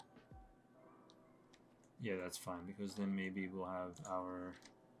 Yeah, that's fine because then maybe we'll have our...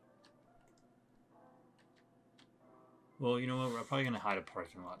 Well, you know what? We're probably going to hide a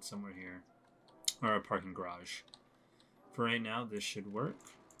parking lot somewhere here. Or a parking garage. For right now, this should work.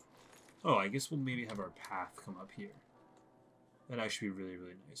 Oh, I guess we'll maybe have our path come up here. That'd actually be really,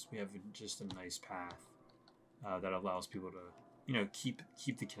 really nice. We have just a nice path that allows people to, you know, keep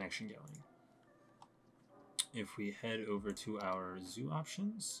the connection going. If we head over to our zoo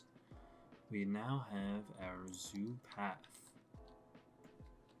options, we now have our zoo path.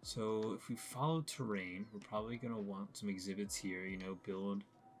 So if we follow terrain, we're probably going to want some exhibits here, you know, build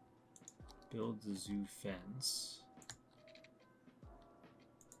the zoo fence.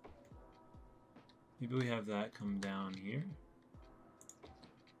 Maybe we have that come down here.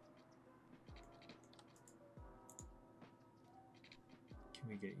 Can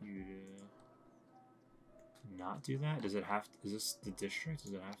we get you to not do that? Does it have to, is this the district?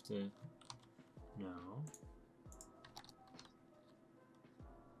 Does it have to? No.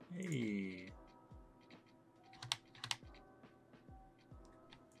 Hey.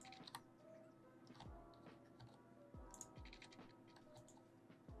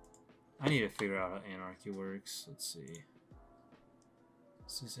 I need to figure out how anarchy works. Let's see.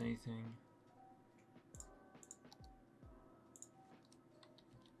 Is this anything?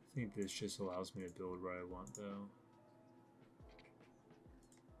 I think this just allows me to build where I want, though.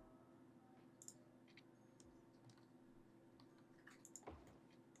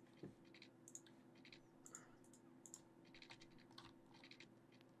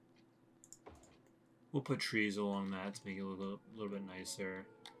 We'll put trees along that to make it look a little bit nicer.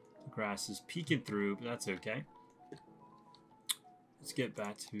 The grass is peeking through, but that's okay. Let's get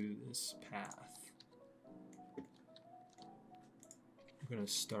back to this path. We're going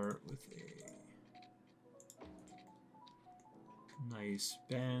to start with a nice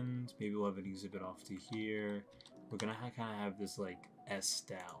bend. Maybe we'll have an exhibit off to here. We're going to kind of have this like S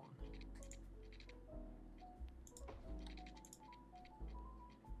down.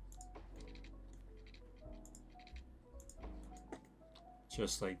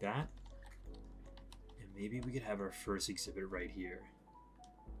 Just like that. And maybe we could have our first exhibit right here.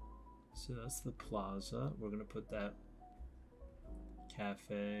 So that's the plaza. We're going to put that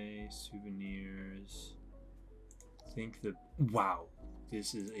cafe, souvenirs. I think the... Wow.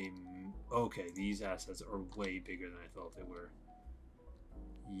 This is a... Okay, these assets are way bigger than I thought they were.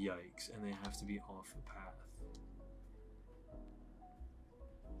 Yikes. And they have to be off the path.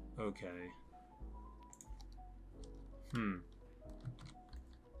 Okay.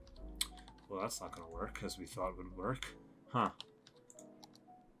 Well, that's not going to work as we thought it would work. Huh.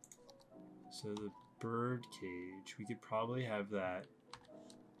 So the bird cage, we could probably have that.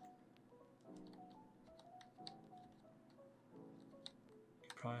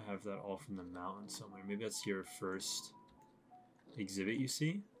 Could probably have that off in the mountain somewhere. Maybe that's your first exhibit you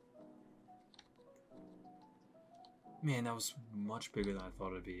see. Man, that was much bigger than I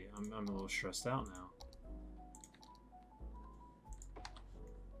thought it'd be. I'm a little stressed out now.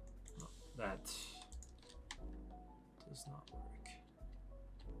 Oh, that does not work.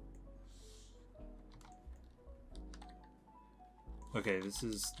 Okay,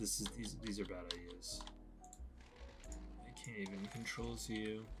 these are bad ideas. I can't even control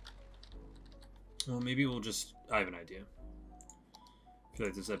you. Well, maybe we'll just. I have an idea. I feel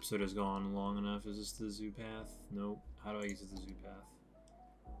like this episode has gone long enough. Is this the zoo path? Nope. How do I exit the zoo path?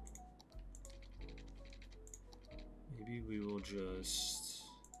 Maybe we will just...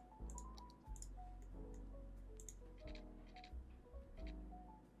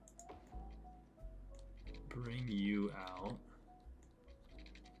 bring you out.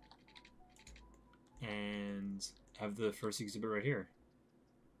 And have the first exhibit right here.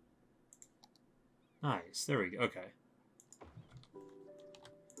 Nice. There we go. Okay.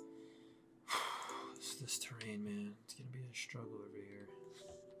 This terrain, man, it's gonna be a struggle over here.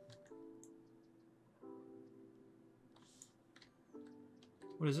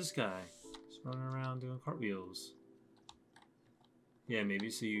 What is this guy? Just running around doing cartwheels. Yeah, maybe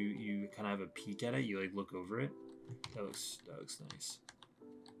so you kind of have a peek at it. You like look over it. That looks nice.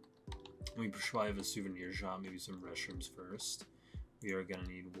 We should probably have a souvenir shop. Maybe some restrooms first. We are gonna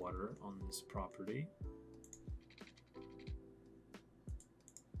need water on this property.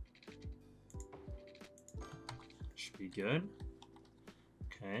 Be good.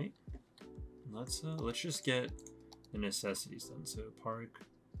 Okay, let's just get the necessities done. So park,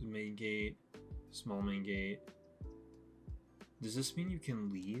 the main gate, small main gate. Does this mean you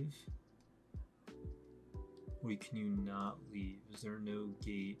can leave? Wait, can you not leave? Is there no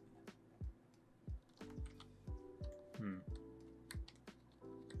gate?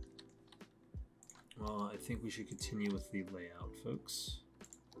 Well, I think we should continue with the layout, folks.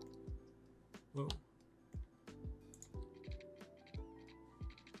 Whoa.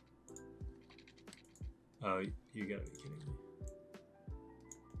 Oh, you gotta be kidding me.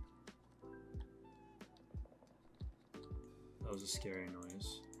 That was a scary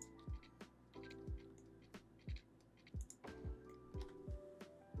noise.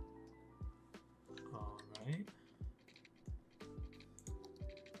 Alright.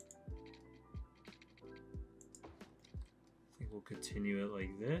 I think we'll continue it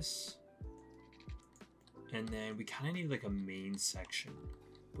like this. And then we kind of need like a main section.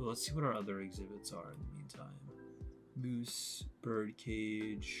 But let's see what our other exhibits are in the meantime. Moose, bird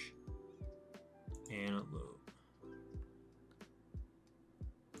cage, antelope.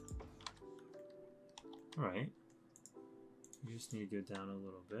 Alright. You just need to go down a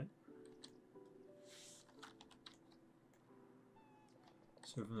little bit.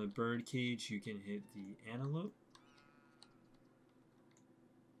 So from the bird cage, you can hit the antelope.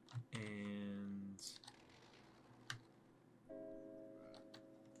 And...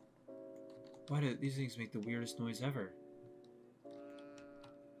 why do these things make the weirdest noise ever?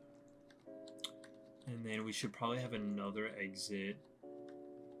 And then we should probably have another exit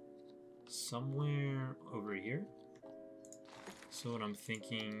somewhere over here. So what I'm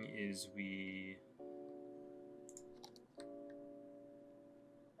thinking is we...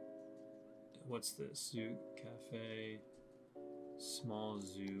 what's this? Zoo, cafe, small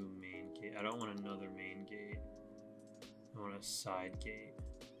zoo, main gate. I don't want another main gate. I want a side gate.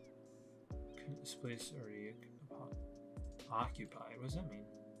 This place already occupied. What does that mean?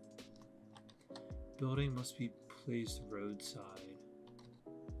 Building must be placed roadside.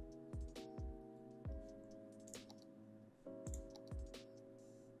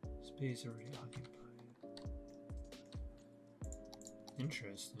 Space already occupied.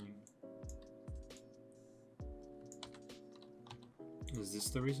 Interesting. Is this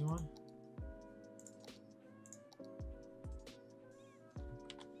the reason why?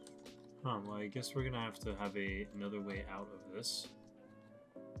 Huh, well I guess we're gonna have to have another way out of this.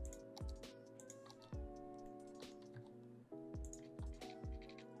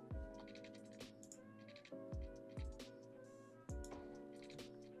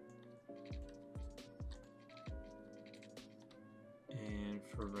 And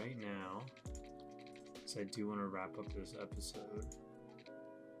for right now, because I do want to wrap up this episode,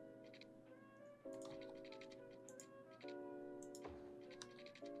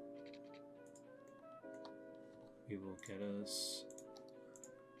 we will get us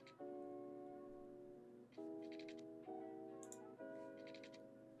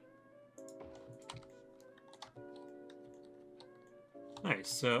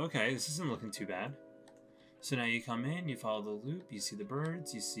So, okay, this isn't looking too bad. So now you come in, you follow the loop, you see the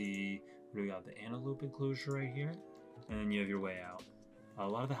birds, you see, what do we got, the antelope enclosure right here, and then you have your way out. A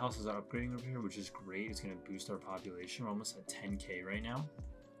lot of the houses are upgrading over here, which is great. It's going to boost our population. We're almost at 10K right now.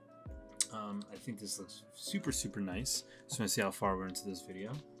 I think this looks super, super nice. So I'm going to see how far we're into this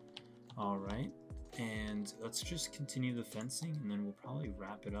video. All right, and let's just continue the fencing, and then we'll probably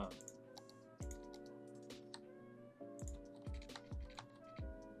wrap it up.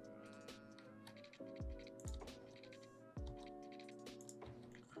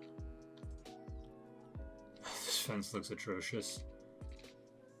 This fence looks atrocious.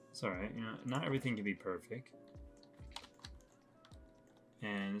 It's alright, you know, not everything can be perfect.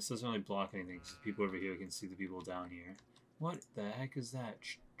 And this doesn't really block anything, because people over here can see the people down here. What the heck is that?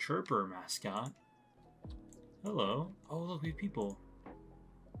 Chirper mascot? Hello. Oh, look, we have people.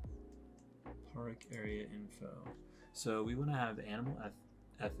 Park area info. So we want to have animal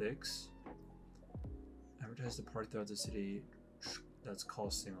ethics. Advertise the park throughout the city. That's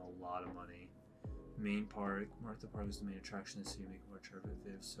costing a lot of money. Main park. Mark the park as the main attraction of the city. Make it more attractive.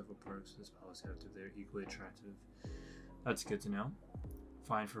 They have several parks. This policy have to. They're equally attractive. That's good to know.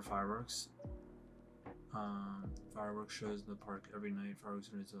 Fine for fireworks. Fireworks shows in the park every night. Fireworks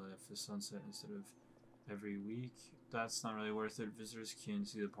are until after sunset instead of every week. That's not really worth it. Visitors can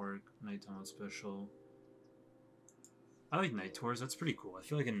see the park nighttime on special. I like night tours. That's pretty cool. I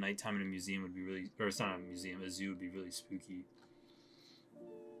feel like a nighttime in a museum would be really, or it's not a museum, a zoo would be really spooky.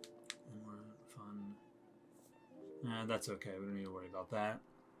 More fun. Nah, that's okay. We don't need to worry about that.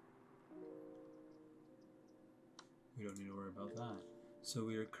 We don't need to worry about that. So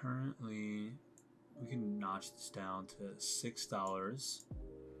we are currently, we can notch this down to $6.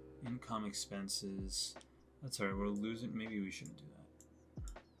 Income expenses. That's alright, we're losing, maybe we shouldn't do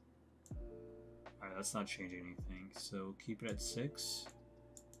that. Alright, that's not changing anything. So keep it at 6.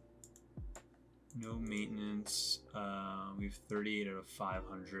 No maintenance. We have 38 out of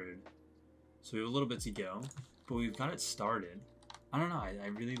 500. So we have a little bit to go, but we've got it started. I don't know, I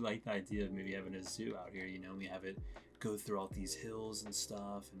really like the idea of maybe having a zoo out here, you know, we have it go through all these hills and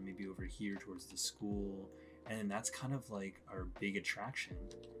stuff, and maybe over here towards the school, and that's kind of like our big attraction.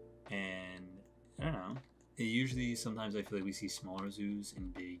 And I don't know, it usually, sometimes I feel like we see smaller zoos in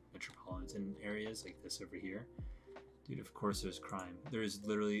big metropolitan areas like this over here. Dude, of course there's crime. There's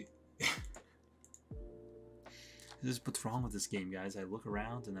literally this is what's wrong with this game, guys. I look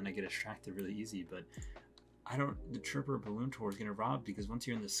around and then I get distracted really easy, but the chirper balloon tour is gonna rob, because once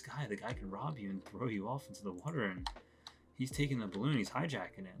you're in the sky, the guy can rob you and throw you off into the water, and he's taking the balloon, he's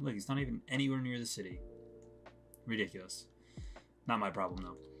hijacking it. Look, he's not even anywhere near the city. Ridiculous. Not my problem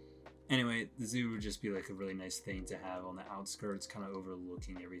though. Anyway, the zoo would just be like a really nice thing to have on the outskirts, kind of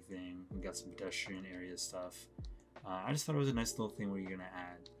overlooking everything. We got some pedestrian area stuff. I just thought it was a nice little thing where you're gonna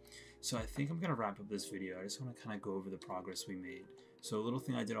add. So I think I'm gonna wrap up this video. I just want to kind of go over the progress we made. So a little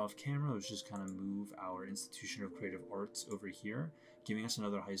thing I did off camera was just kind of move our Institution of Creative Arts over here, giving us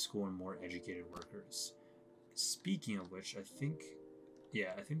another high school and more educated workers. Speaking of which, I think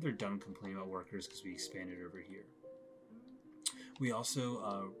they're done complaining about workers because we expanded over here. We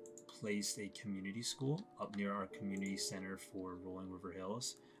also placed a community school up near our community center for Rolling River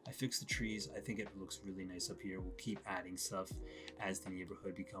Hills. I fixed the trees. I think it looks really nice up here. We'll keep adding stuff as the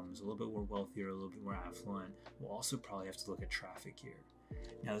neighborhood becomes a little bit more wealthier, a little bit more affluent. We'll also probably have to look at traffic here.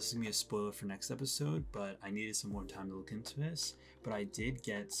 Now, this is going to be a spoiler for next episode, but I needed some more time to look into this. But I did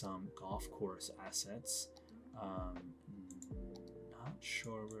get some golf course assets. Not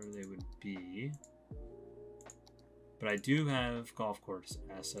sure where they would be. But I do have golf course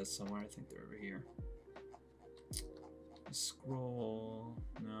assets somewhere. I think they're over here. Scroll.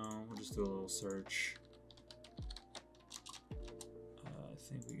 No, we'll just do a little search. I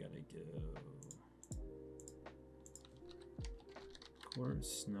think we gotta go.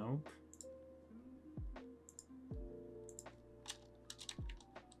 Course. Nope.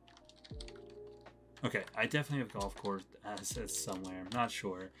 Okay, I definitely have golf course assets somewhere. I'm not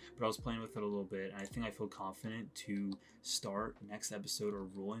sure, but I was playing with it a little bit, and I think I feel confident to start next episode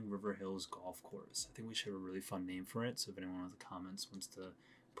of Rolling River Hills Golf Course. I think we should have a really fun name for it, so if anyone in the comments wants to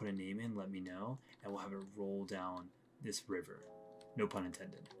put a name in, let me know, and we'll have it roll down this river. No pun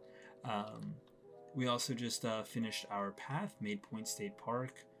intended. We also just finished our path, Made Point State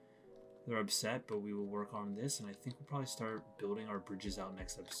Park. They're upset, but we will work on this, and I think we'll probably start building our bridges out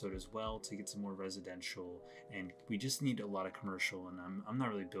next episode as well to get some more residential, and we just need a lot of commercial, and I'm not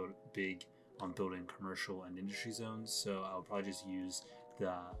really big on building commercial and industry zones, so I'll probably just use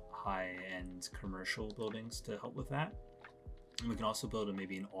the high-end commercial buildings to help with that. And we can also build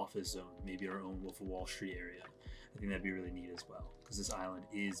maybe an office zone, maybe our own Wolf of Wall Street area. I think that'd be really neat as well, because this island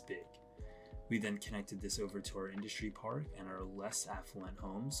is big. We then connected this over to our industry park and our less affluent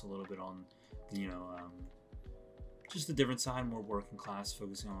homes, a little bit on the, just a different side, more working class,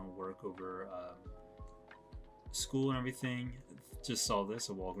 focusing on work over school and everything. Just saw this,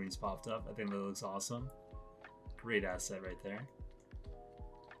 a Walgreens popped up. I think that looks awesome. Great asset right there.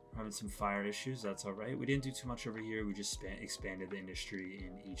 We're having some fire issues, that's all right. We didn't do too much over here. We just expanded the industry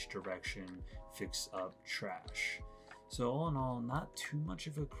in each direction, fixed up trash. So all in all, not too much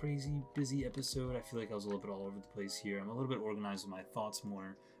of a crazy busy episode. I feel like I was a little bit all over the place here. I'm a little bit organized with my thoughts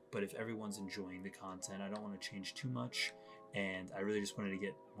more, but if everyone's enjoying the content, I don't want to change too much. And I really just wanted to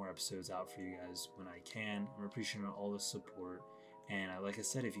get more episodes out for you guys when I can. I'm appreciating all the support. And like I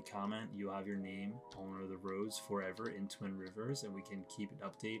said, if you comment, you'll have your name on one of the roads forever in Twin Rivers, and we can keep an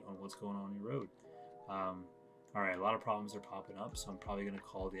update on what's going on your road. All right, a lot of problems are popping up, so I'm probably going to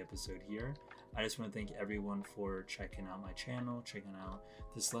call the episode here. I just want to thank everyone for checking out my channel, checking out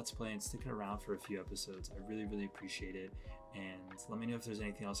this Let's Play, and sticking around for a few episodes. I really, really appreciate it. And let me know if there's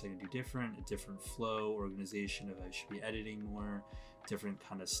anything else I can do different, a different flow, organization, if I should be editing more, different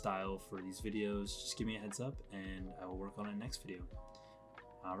kind of style for these videos. Just give me a heads up, and I will work on it next video.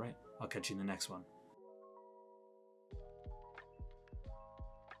 All right, I'll catch you in the next one.